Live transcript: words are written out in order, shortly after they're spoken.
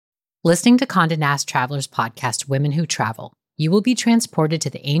Listening to Condé Nast Traveler's podcast, Women Who Travel, you will be transported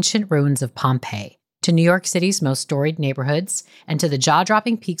to the ancient ruins of Pompeii, to New York City's most storied neighborhoods, and to the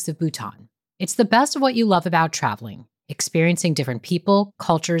jaw-dropping peaks of Bhutan. It's the best of what you love about traveling, experiencing different people,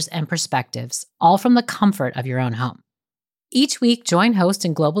 cultures, and perspectives, all from the comfort of your own home. Each week, join host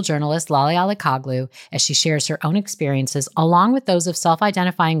and global journalist Lale Alikoglu as she shares her own experiences along with those of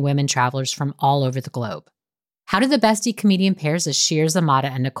self-identifying women travelers from all over the globe. How do the bestie comedian pairs of Shir Zamata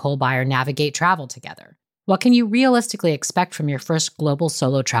and Nicole Byer navigate travel together? What can you realistically expect from your first global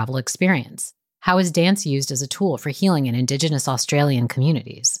solo travel experience? How is dance used as a tool for healing in Indigenous Australian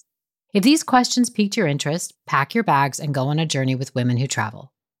communities? If these questions piqued your interest, pack your bags and go on a journey with Women Who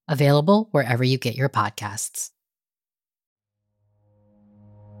Travel. Available wherever you get your podcasts.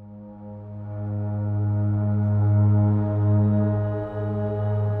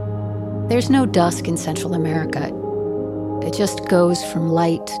 There's no dusk in Central America. It just goes from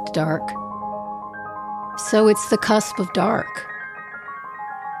light to dark. So it's the cusp of dark.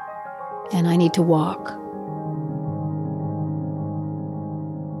 And I need to walk.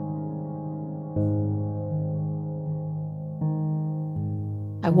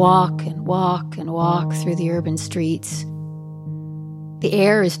 I walk and walk and walk through the urban streets. The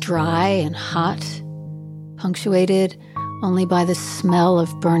air is dry and hot, punctuated only by the smell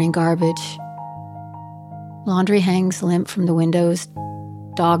of burning garbage. Laundry hangs limp from the windows.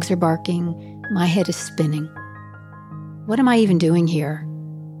 Dogs are barking. My head is spinning. What am I even doing here?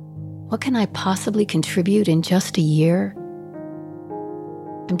 What can I possibly contribute in just a year?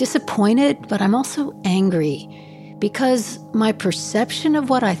 I'm disappointed, but I'm also angry because my perception of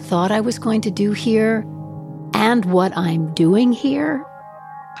what I thought I was going to do here and what I'm doing here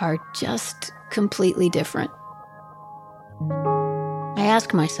are just completely different. I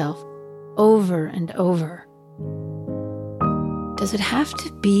ask myself over and over, does it have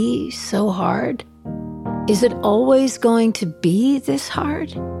to be so hard? Is it always going to be this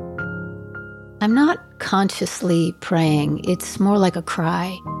hard? I'm not consciously praying, it's more like a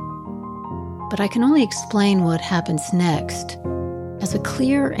cry. But I can only explain what happens next as a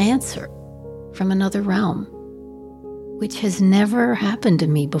clear answer from another realm, which has never happened to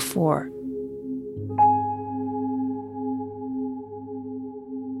me before.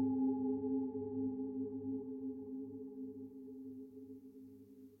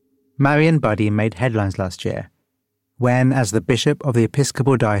 Marion Budde made headlines last year when, as the Bishop of the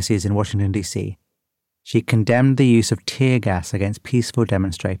Episcopal Diocese in Washington, D.C., she condemned the use of tear gas against peaceful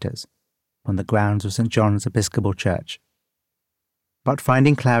demonstrators on the grounds of St. John's Episcopal Church. But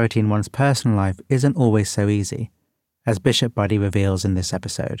finding clarity in one's personal life isn't always so easy, as Bishop Budde reveals in this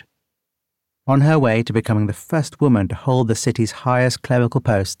episode. On her way to becoming the first woman to hold the city's highest clerical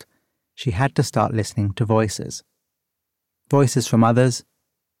post, she had to start listening to voices. Voices from others,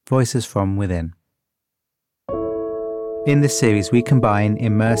 voices from within. In this series, we combine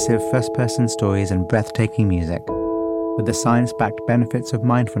immersive first-person stories and breathtaking music with the science-backed benefits of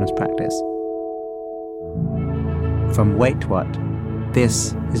mindfulness practice. From Wait What,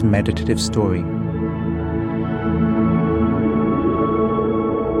 this is Meditative Story.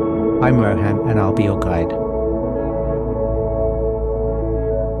 I'm Rohan, and I'll be your guide.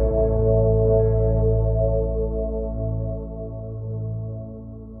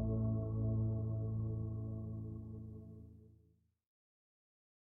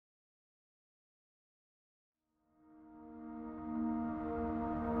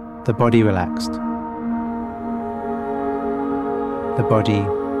 The body relaxed. The body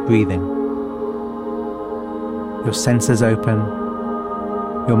breathing. Your senses open.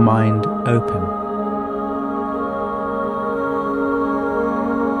 Your mind open.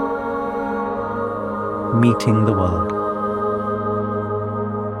 Meeting the world.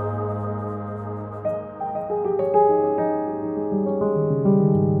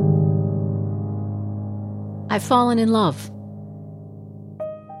 I've fallen in love.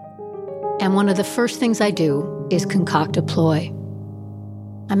 And one of the first things I do is concoct a ploy.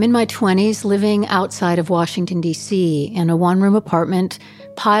 I'm in my 20s, living outside of Washington, D.C., in a one-room apartment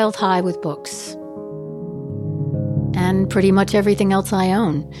piled high with books. And pretty much everything else I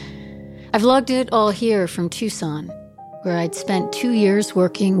own. I've lugged it all here from Tucson, where I'd spent 2 years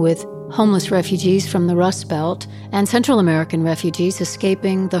working with homeless refugees from the Rust Belt and Central American refugees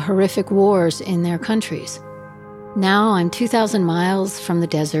escaping the horrific wars in their countries. Now I'm 2,000 miles from the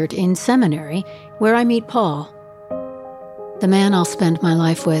desert in seminary, where I meet Paul, the man I'll spend my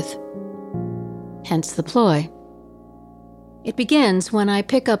life with. Hence the ploy. It begins when I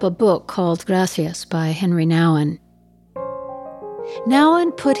pick up a book called Gracias by Henry Nouwen.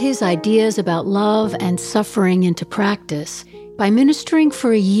 Nouwen put his ideas about love and suffering into practice by ministering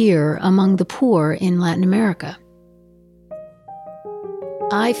for a year among the poor in Latin America.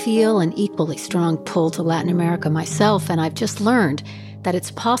 I feel an equally strong pull to Latin America myself, and I've just learned that it's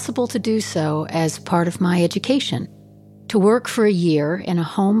possible to do so as part of my education, to work for a year in a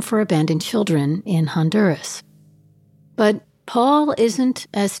home for abandoned children in Honduras. But Paul isn't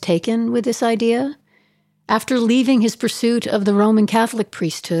as taken with this idea. After leaving his pursuit of the Roman Catholic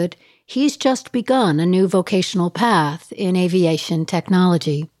priesthood, he's just begun a new vocational path in aviation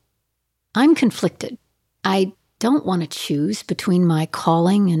technology. I'm conflicted. I don't want to choose between my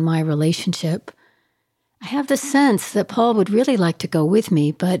calling and my relationship. I have the sense that Paul would really like to go with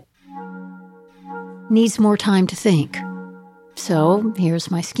me, but needs more time to think. So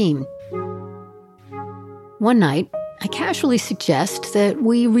here's my scheme. One night, I casually suggest that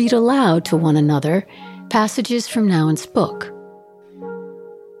we read aloud to one another passages from Nouwen's book.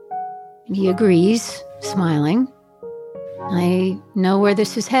 He agrees, smiling. I know where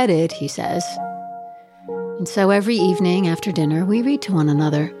this is headed, he says. And so every evening after dinner, we read to one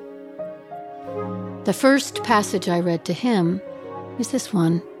another. The first passage I read to him is this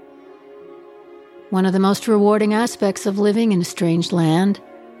one. One of the most rewarding aspects of living in a strange land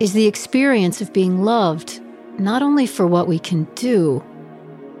is the experience of being loved, not only for what we can do,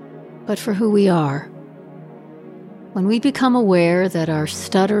 but for who we are. When we become aware that our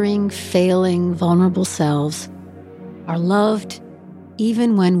stuttering, failing, vulnerable selves are loved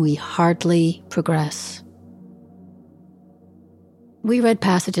even when we hardly progress. We read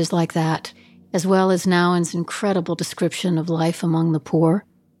passages like that, as well as Nouwen's incredible description of life among the poor.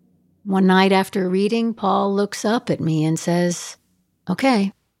 One night after reading, Paul looks up at me and says,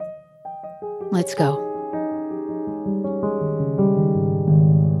 "Okay, let's go."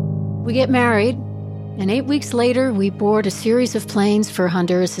 We get married, and 8 weeks later, we board a series of planes for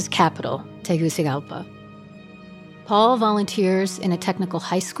Honduras' capital, Tegucigalpa. Paul volunteers in a technical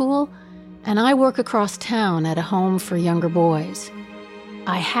high school, and I work across town at a home for younger boys.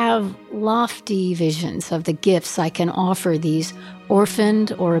 I have lofty visions of the gifts I can offer these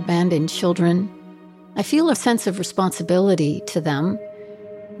orphaned or abandoned children. I feel a sense of responsibility to them.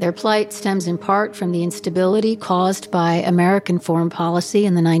 Their plight stems in part from the instability caused by American foreign policy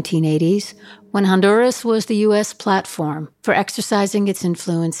in the 1980s, when Honduras was the U.S. platform for exercising its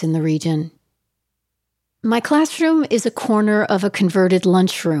influence in the region. My classroom is a corner of a converted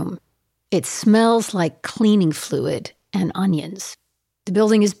lunchroom. It smells like cleaning fluid and onions. The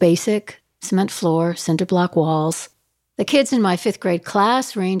building is basic, cement floor, cinder block walls. The kids in my 5th grade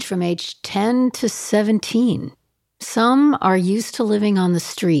class range from age 10 to 17. Some are used to living on the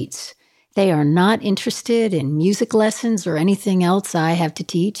streets. They are not interested in music lessons or anything else I have to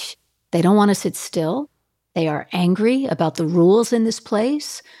teach. They don't want to sit still. They are angry about the rules in this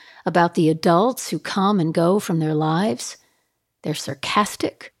place, about the adults who come and go from their lives. They're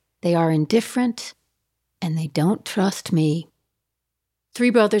sarcastic, they are indifferent, and they don't trust me.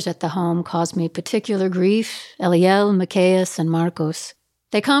 3 brothers at the home cause me particular grief: Eliel, Macias, and Marcos.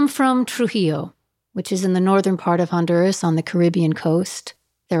 They come from Trujillo, which is in the northern part of Honduras on the Caribbean coast.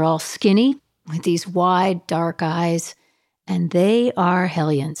 They're all skinny, with these wide, dark eyes, and they are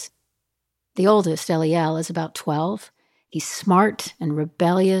hellions. The oldest, Eliel, is about 12. He's smart and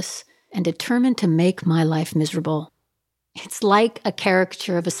rebellious and determined to make my life miserable. It's like a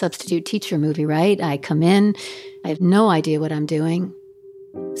caricature of a substitute teacher movie, right? I come in, I have no idea what I'm doing.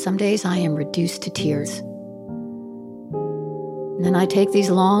 Some days I am reduced to tears. And then I take these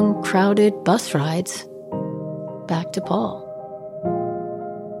long, crowded bus rides back to Paul.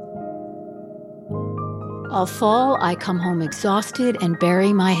 All fall, I come home exhausted and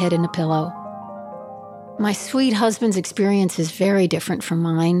bury my head in a pillow. My sweet husband's experience is very different from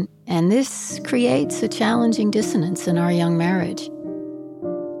mine, and this creates a challenging dissonance in our young marriage.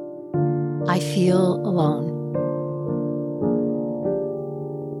 I feel alone.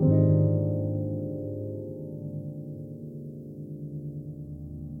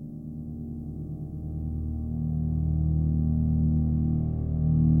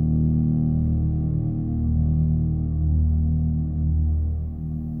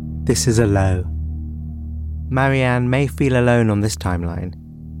 This is a low. Marianne may feel alone on this timeline,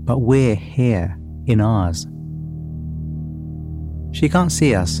 but we're here in ours. She can't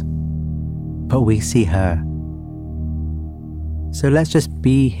see us, but we see her. So let's just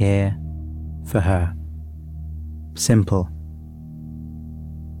be here for her. Simple.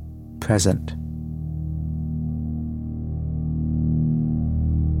 Present.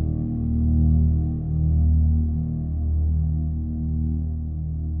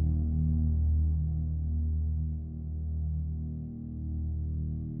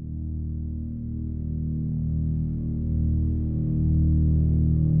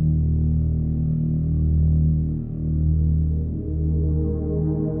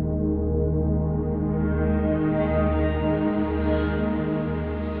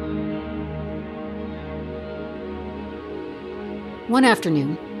 One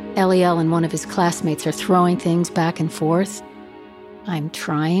afternoon, Eliel and one of his classmates are throwing things back and forth. I'm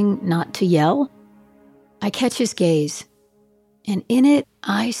trying not to yell. I catch his gaze, and in it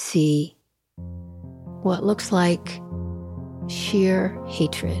I see what looks like sheer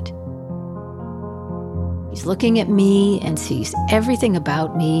hatred. He's looking at me and sees everything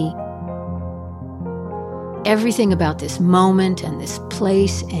about me, everything about this moment and this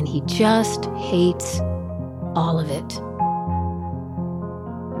place, and he just hates all of it.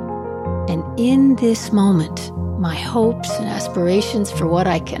 And in this moment, my hopes and aspirations for what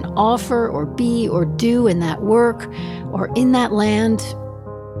I can offer or be or do in that work or in that land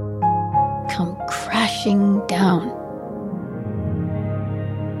come crashing down.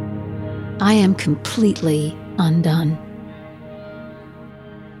 I am completely undone.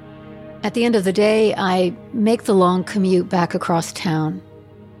 At the end of the day, I make the long commute back across town.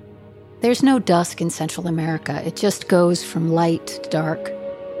 There's no dusk in Central America. It just goes from light to dark.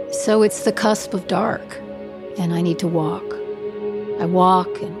 So it's the cusp of dark, and I need to walk. I walk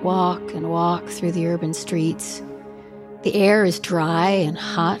and walk and walk through the urban streets. The air is dry and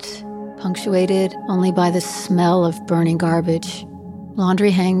hot, punctuated only by the smell of burning garbage.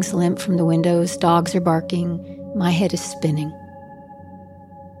 Laundry hangs limp from the windows, dogs are barking, my head is spinning.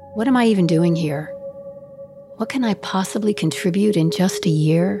 What am I even doing here? What can I possibly contribute in just a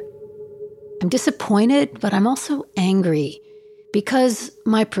year? I'm disappointed, but I'm also angry because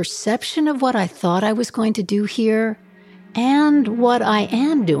my perception of what I thought I was going to do here and what I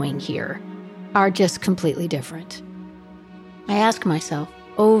am doing here are just completely different. I ask myself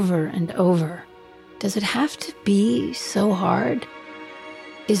over and over, does it have to be so hard?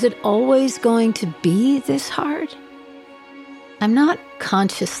 Is it always going to be this hard? I'm not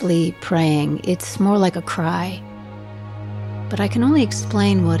consciously praying, it's more like a cry. But I can only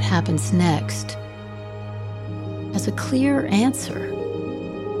explain what happens next as a clear answer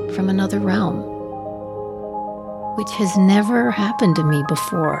from another realm, which has never happened to me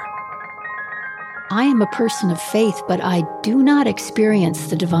before. I am a person of faith, but I do not experience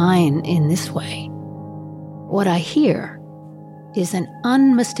the divine in this way. What I hear is an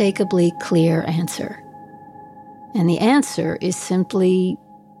unmistakably clear answer. And the answer is simply,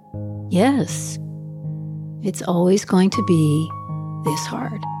 yes, it's always going to be this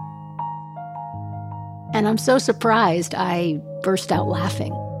hard. And I'm so surprised I burst out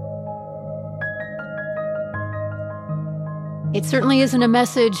laughing. It certainly isn't a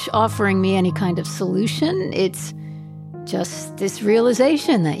message offering me any kind of solution. It's just this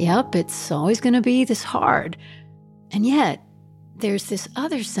realization that, yep, it's always going to be this hard. And yet, there's this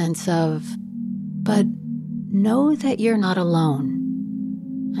other sense of, but know that you're not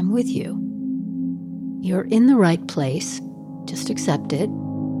alone. I'm with you. You're in the right place. Just accept it.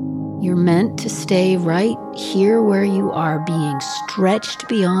 You're meant to stay right here where you are, being stretched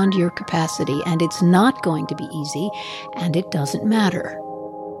beyond your capacity, and it's not going to be easy, and it doesn't matter.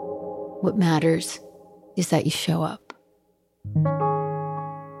 What matters is that you show up.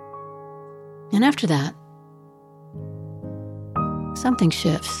 And after that, something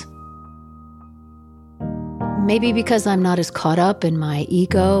shifts. Maybe because I'm not as caught up in my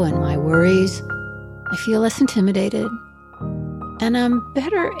ego and my worries, I feel less intimidated. And I'm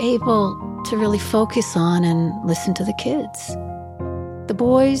better able to really focus on and listen to the kids. The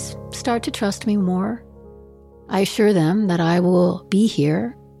boys start to trust me more. I assure them that I will be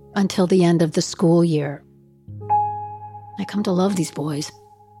here until the end of the school year. I come to love these boys,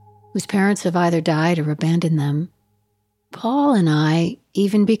 whose parents have either died or abandoned them. Paul and I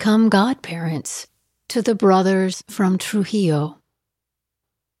even become godparents to the brothers from Trujillo.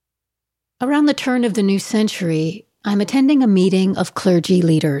 Around the turn of the new century, I'm attending a meeting of clergy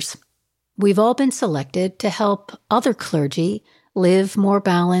leaders. We've all been selected to help other clergy live more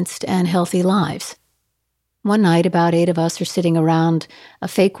balanced and healthy lives. One night, about 8 of us are sitting around a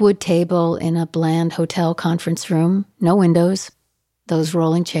fake wood table in a bland hotel conference room, no windows, those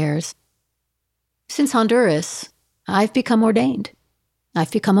rolling chairs. Since Honduras, I've become ordained.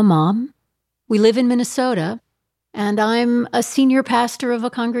 I've become a mom. We live in Minnesota, and I'm a senior pastor of a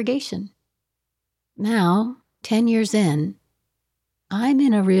congregation. Now, 10 years in, I'm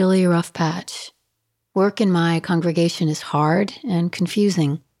in a really rough patch. Work in my congregation is hard and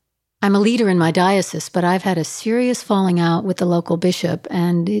confusing. I'm a leader in my diocese, but I've had a serious falling out with the local bishop,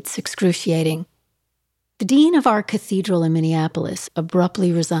 and it's excruciating. The dean of our cathedral in Minneapolis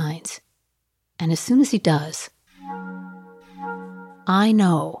abruptly resigns. And as soon as he does, I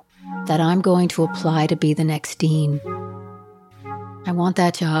know that I'm going to apply to be the next dean. I want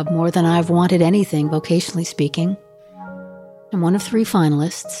that job more than I've wanted anything, vocationally speaking. I'm one of 3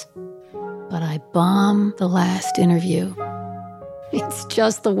 finalists, but I bomb the last interview. It's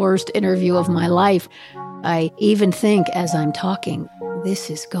just the worst interview of my life. I even think as I'm talking, this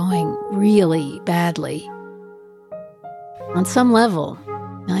is going really badly. On some level,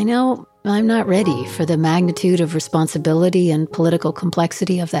 I know I'm not ready for the magnitude of responsibility and political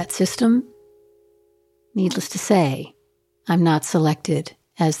complexity of that system. Needless to say, I'm not selected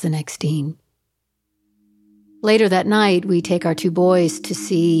as the next dean. Later that night, we take our 2 boys to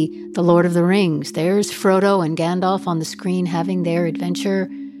see The Lord of the Rings. There's Frodo and Gandalf on the screen having their adventure.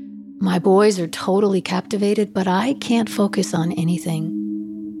 My boys are totally captivated, but I can't focus on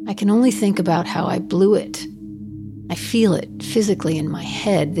anything. I can only think about how I blew it. I feel it physically in my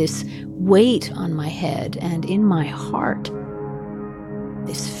head, this weight on my head and in my heart,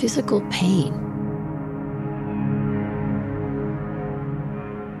 this physical pain.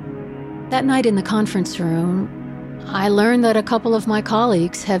 That night in the conference room, I learned that a couple of my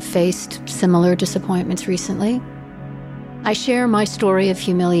colleagues have faced similar disappointments recently. I share my story of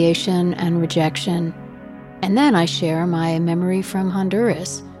humiliation and rejection, and then I share my memory from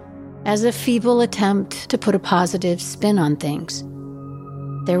Honduras as a feeble attempt to put a positive spin on things.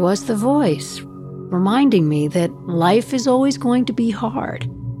 There was the voice reminding me that life is always going to be hard,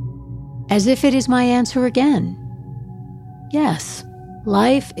 as if it is my answer again. Yes,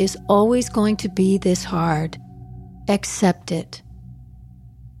 life is always going to be this hard. Accept it.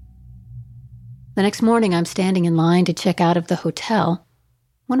 The next morning, I'm standing in line to check out of the hotel.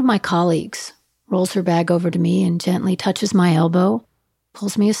 One of my colleagues rolls her bag over to me and gently touches my elbow,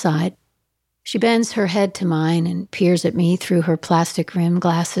 pulls me aside. She bends her head to mine and peers at me through her plastic rimmed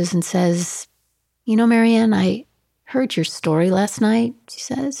glasses and says, "You know, Marianne, I heard your story last night," she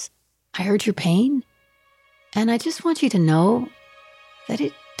says. "I heard your pain. And I just want you to know that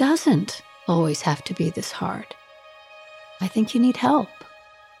it doesn't always have to be this hard. I think you need help.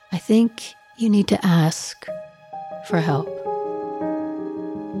 I think you need to ask for help."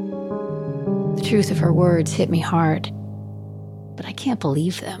 The truth of her words hit me hard, but I can't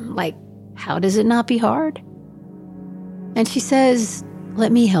believe them. Like, how does it not be hard? And she says,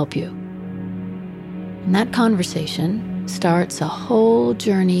 "Let me help you." And that conversation starts a whole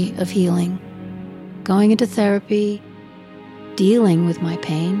journey of healing, going into therapy, dealing with my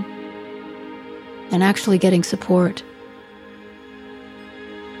pain, and actually getting support.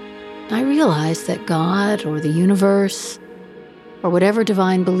 I realize that God or the universe or whatever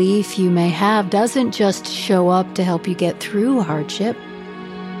divine belief you may have doesn't just show up to help you get through hardship.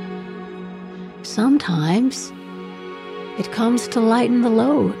 Sometimes it comes to lighten the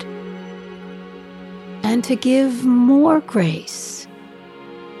load and to give more grace,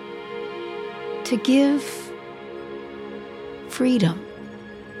 to give freedom.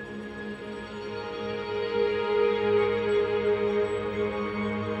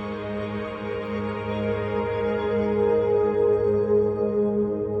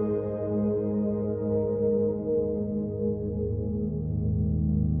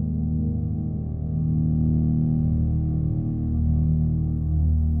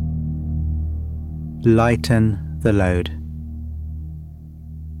 Lighten the load.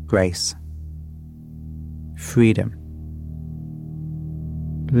 Grace. Freedom.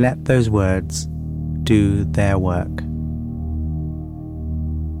 Let those words do their work.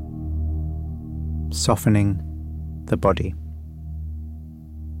 Softening the body.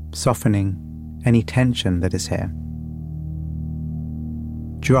 Softening any tension that is here.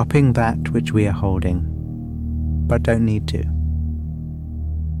 Dropping that which we are holding, but don't need to.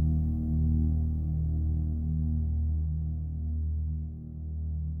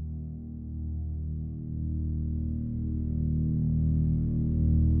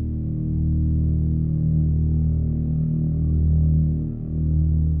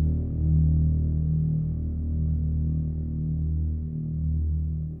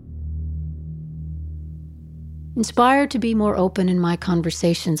 Inspired to be more open in my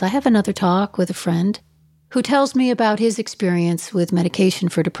conversations, I have another talk with a friend who tells me about his experience with medication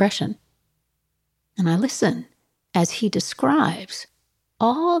for depression. And I listen as he describes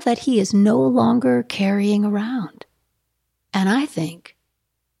all that he is no longer carrying around. And I think,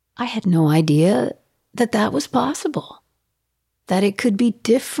 I had no idea that that was possible, that it could be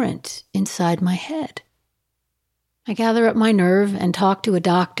different inside my head. I gather up my nerve and talk to a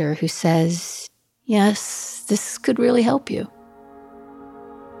doctor who says, yes, this could really help you.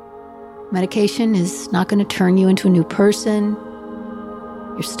 Medication is not going to turn you into a new person.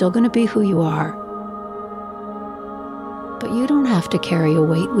 You're still going to be who you are. But you don't have to carry a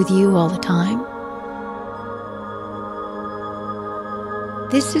weight with you all the time.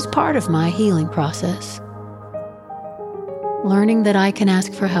 This is part of my healing process. Learning that I can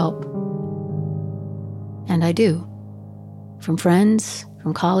ask for help. And I do. from friends,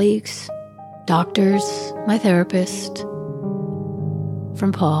 from colleagues, doctors, my therapist,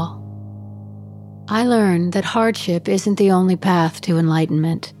 from Paul. I learned that hardship isn't the only path to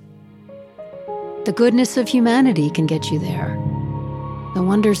enlightenment. The goodness of humanity can get you there. The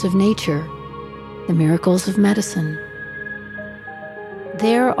wonders of nature, the miracles of medicine.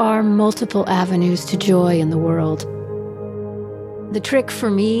 There are multiple avenues to joy in the world. The trick for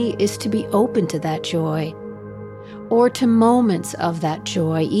me is to be open to that joy, or to moments of that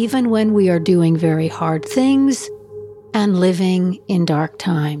joy, even when we are doing very hard things and living in dark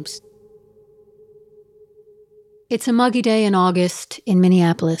times. It's a muggy day in August in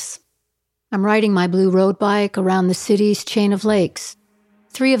Minneapolis. I'm riding my blue road bike around the city's chain of lakes.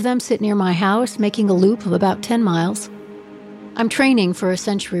 3 of them sit near my house, making a loop of about 10 miles. I'm training for a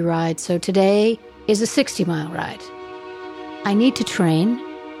century ride, so today is a 60-mile ride. I need to train,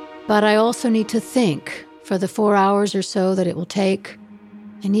 but I also need to think for the 4 hours or so that it will take.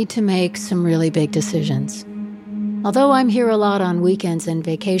 I need to make some really big decisions. Although I'm here a lot on weekends and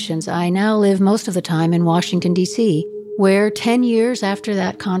vacations, I now live most of the time in Washington, D.C., where 10 years after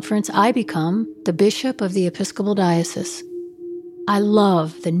that conference, I become the bishop of the Episcopal Diocese. I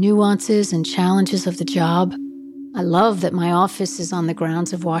love the nuances and challenges of the job. I love that my office is on the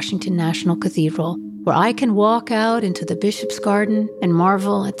grounds of Washington National Cathedral, where I can walk out into the Bishop's Garden and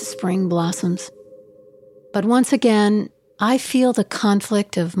marvel at the spring blossoms. But once again, I feel the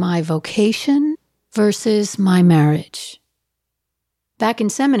conflict of my vocation versus my marriage. Back in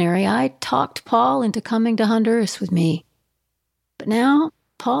seminary, I talked Paul into coming to Honduras with me. But now,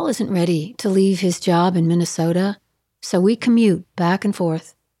 Paul isn't ready to leave his job in Minnesota, so we commute back and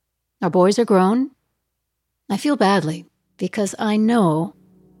forth. Our boys are grown. I feel badly because I know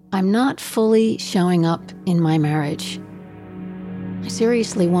I'm not fully showing up in my marriage. I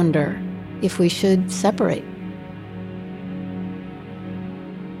seriously wonder if we should separate.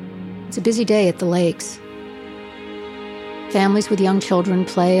 It's a busy day at the lakes. Families with young children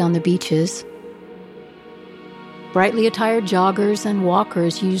play on the beaches. Brightly attired joggers and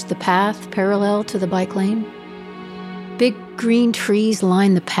walkers use the path parallel to the bike lane. Big green trees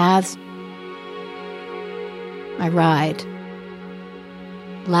line the paths. I ride,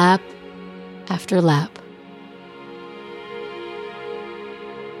 lap after lap.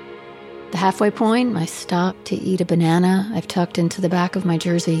 The halfway point, I stop to eat a banana I've tucked into the back of my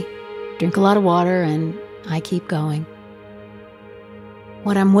jersey, drink a lot of water, and I keep going.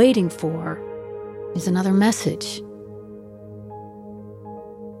 What I'm waiting for is another message.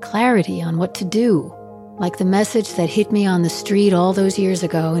 Clarity on what to do, like the message that hit me on the street all those years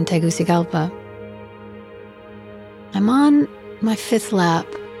ago in Tegucigalpa. I'm on my 5th lap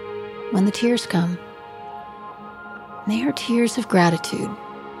when the tears come. They are tears of gratitude,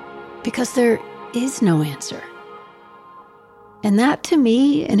 because there is no answer. And that, to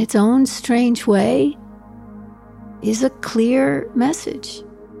me, in its own strange way, is a clear message.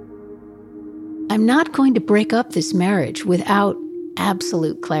 I'm not going to break up this marriage without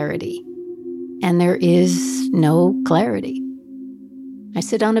absolute clarity. And there is no clarity. I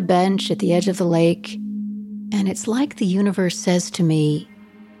sit on a bench at the edge of the lake, and it's like the universe says to me,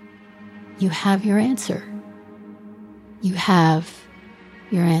 you have your answer. You have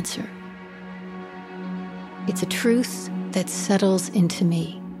your answer. It's a truth that settles into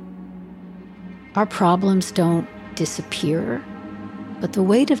me. Our problems don't disappear, but the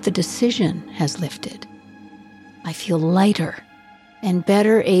weight of the decision has lifted. I feel lighter and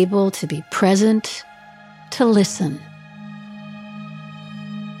better able to be present, to listen.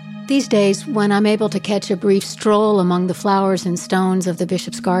 These days, when I'm able to catch a brief stroll among the flowers and stones of the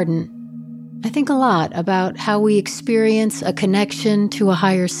Bishop's Garden, I think a lot about how we experience a connection to a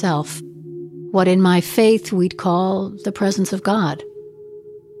higher self, what in my faith we'd call the presence of God.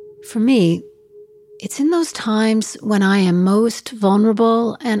 For me, it's in those times when I am most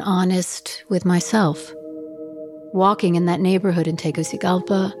vulnerable and honest with myself. Walking in that neighborhood in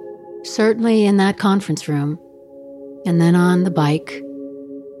Tegucigalpa, certainly in that conference room, and then on the bike,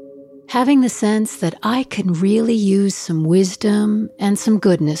 having the sense that I can really use some wisdom and some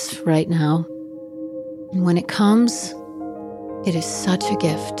goodness right now. And when it comes, it is such a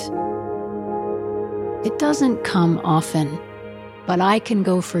gift. It doesn't come often, but I can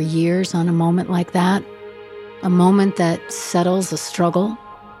go for years on a moment like that, a moment that settles a struggle.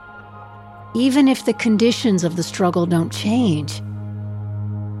 Even if the conditions of the struggle don't change,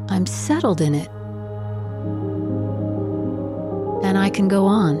 I'm settled in it. And I can go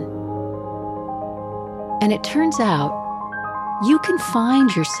on. And it turns out, you can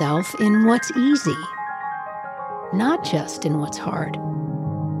find yourself in what's easy, not just in what's hard.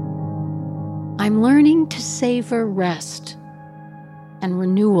 I'm learning to savor rest and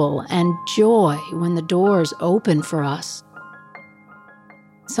renewal and joy when the doors open for us.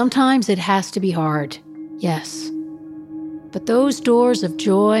 Sometimes it has to be hard, yes. But those doors of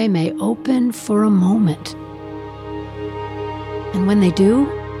joy may open for a moment. And when they do,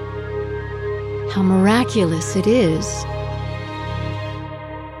 how miraculous it is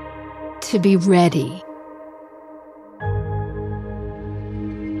to be ready.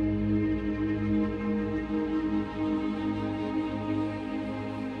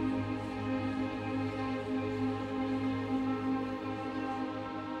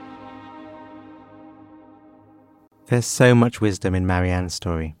 There's so much wisdom in Marianne's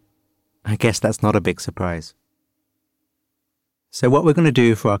story. I guess that's not a big surprise. So what we're going to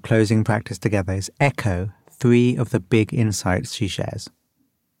do for our closing practice together is echo 3 of the big insights she shares.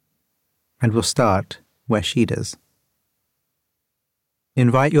 And we'll start where she does.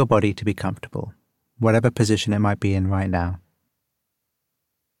 Invite your body to be comfortable, whatever position it might be in right now.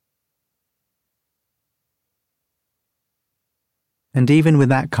 And even with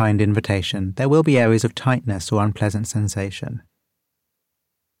that kind invitation, there will be areas of tightness or unpleasant sensation.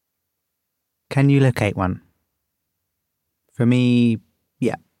 Can you locate one? For me,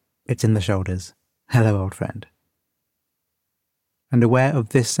 yeah, it's in the shoulders. Hello, old friend. And aware of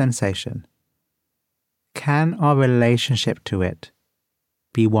this sensation, can our relationship to it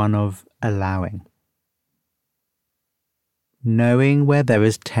be one of allowing? Knowing where there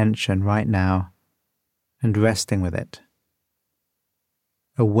is tension right now and resting with it.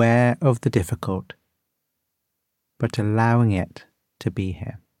 Aware of the difficult, but allowing it to be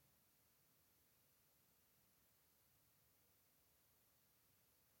here.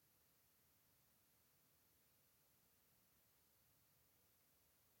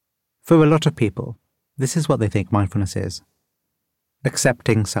 For a lot of people, this is what they think mindfulness is.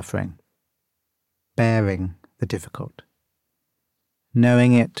 Accepting suffering, bearing the difficult,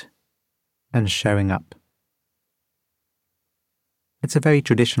 knowing it, and showing up. It's a very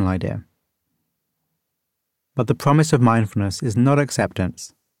traditional idea. But the promise of mindfulness is not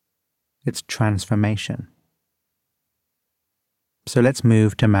acceptance, it's transformation. So let's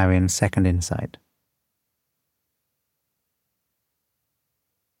move to Marianne's second insight.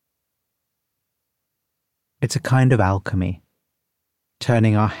 It's a kind of alchemy,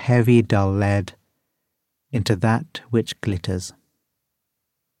 turning our heavy, dull lead into that which glitters.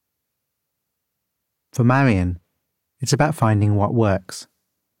 For Marianne, it's about finding what works.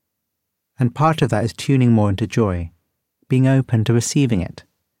 And part of that is tuning more into joy, being open to receiving it,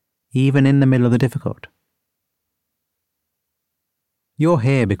 even in the middle of the difficult. You're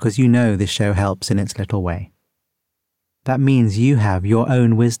here because you know this show helps in its little way. That means you have your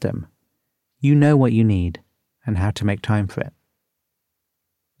own wisdom. You know what you need and how to make time for it.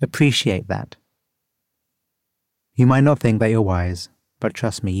 Appreciate that. You might not think that you're wise, but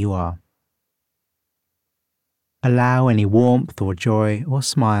trust me, you are. Allow any warmth or joy or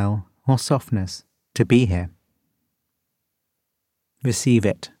smile or softness to be here. Receive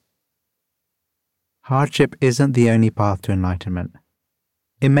it. Hardship isn't the only path to enlightenment.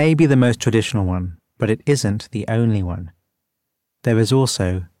 It may be the most traditional one, but it isn't the only one. There is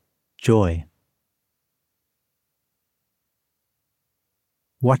also joy.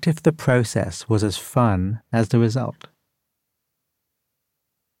 What if the process was as fun as the result?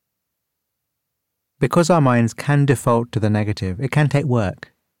 Because our minds can default to the negative, it can take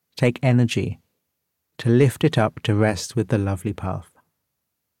work, take energy, to lift it up to rest with the lovely path.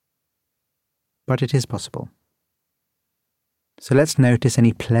 But it is possible. So let's notice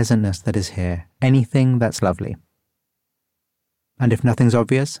any pleasantness that is here, anything that's lovely. And if nothing's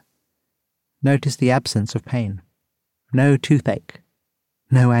obvious, notice the absence of pain. No toothache,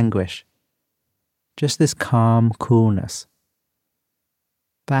 no anguish. Just this calm coolness.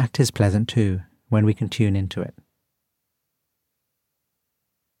 That is pleasant too, when we can tune into it.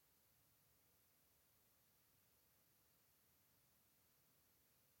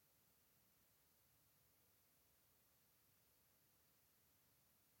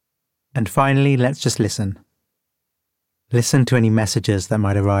 And finally, let's just listen. Listen to any messages that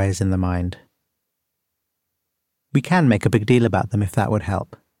might arise in the mind. We can make a big deal about them if that would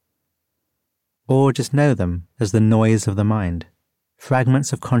help. Or just know them as the noise of the mind,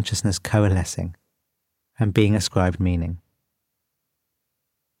 fragments of consciousness coalescing and being ascribed meaning.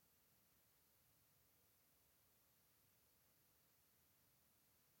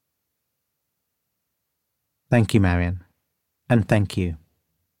 Thank you, Marianne, and thank you.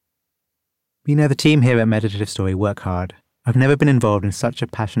 You know, the team here at Meditative Story work hard. I've never been involved in such a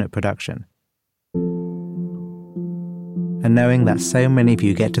passionate production. And knowing that so many of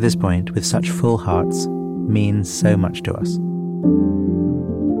you get to this point with such full hearts means so much to us.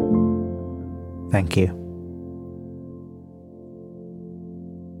 Thank you.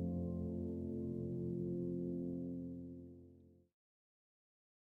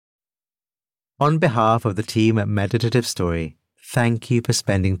 On behalf of the team at Meditative Story, thank you for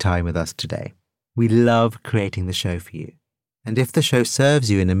spending time with us today. We love creating the show for you. And if the show serves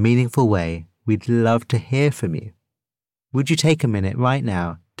you in a meaningful way, we'd love to hear from you. Would you take a minute right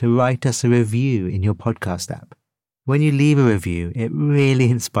now to write us a review in your podcast app? When you leave a review, it really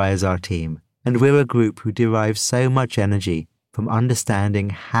inspires our team, and we're a group who derive so much energy from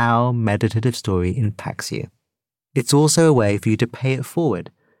understanding how Meditative Story impacts you. It's also a way for you to pay it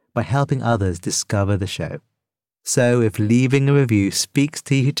forward by helping others discover the show. So if leaving a review speaks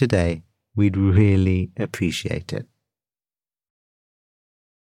to you today, we'd really appreciate it.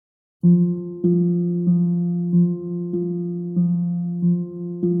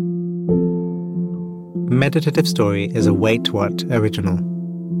 Meditative Story is a Wait What original.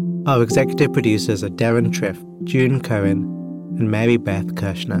 Our executive producers are Darren Triff, June Cohen, and Mary Beth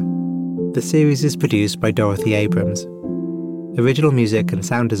Kirshner. The series is produced by Dorothy Abrams. Original music and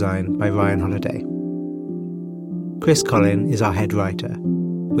sound design by Ryan Holiday. Chris Collin is our head writer,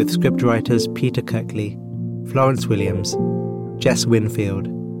 with scriptwriters Peter Kirkley, Florence Williams, Jess Winfield,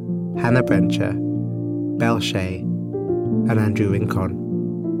 Hannah Brencher, Belle Shea, and Andrew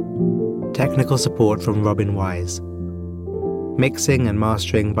Rincon. Technical support from Robin Wise. Mixing and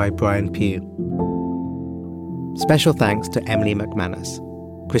mastering by Brian Pugh. Special thanks to Emily McManus,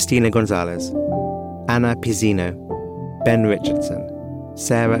 Christina Gonzalez, Anna Pizzino, Ben Richardson,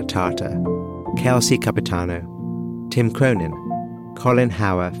 Sarah Tartar, Kelsey Capitano, Tim Cronin, Colin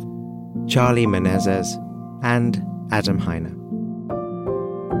Howarth, Charlie Menezes, and Adam Heiner.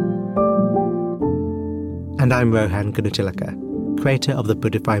 And I'm Rohan Gunatilaka, creator of the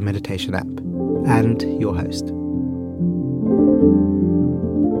Buddhify Meditation app, and your host.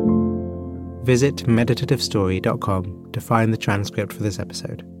 Visit meditativestory.com to find the transcript for this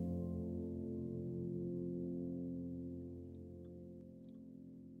episode.